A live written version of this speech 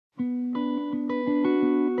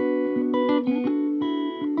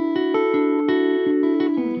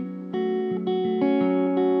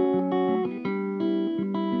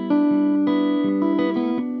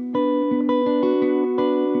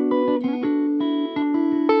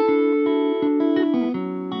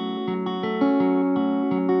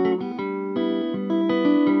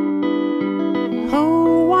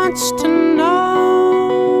wants to know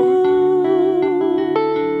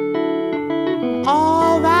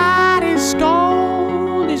all that is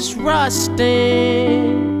gold is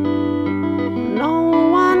rusting. No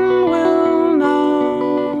one will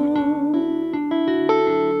know.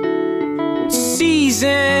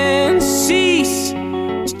 Seasons cease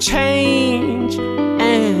to change,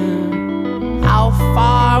 and how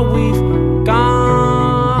far we've gone,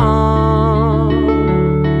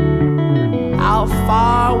 how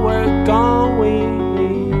far we're going.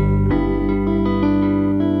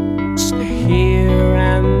 It's the here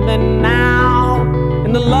and the now,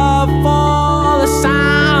 and the love for the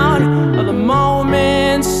sound of the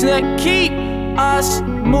moments that keep us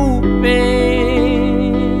moving.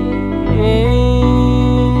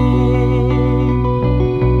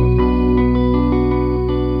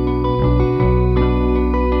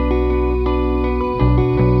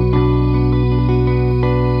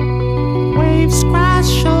 Waves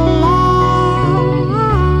crash along,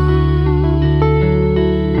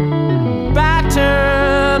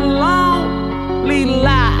 battered, lonely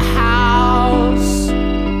lighthouse.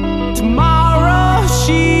 Tomorrow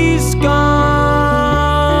she's gone,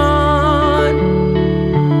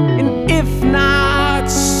 and if not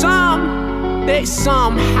someday,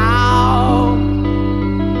 somehow,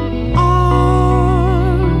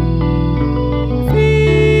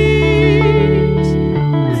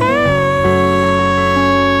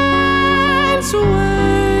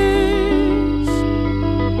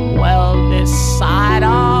 well, this side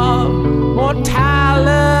of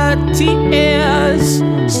mortality is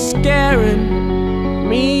scaring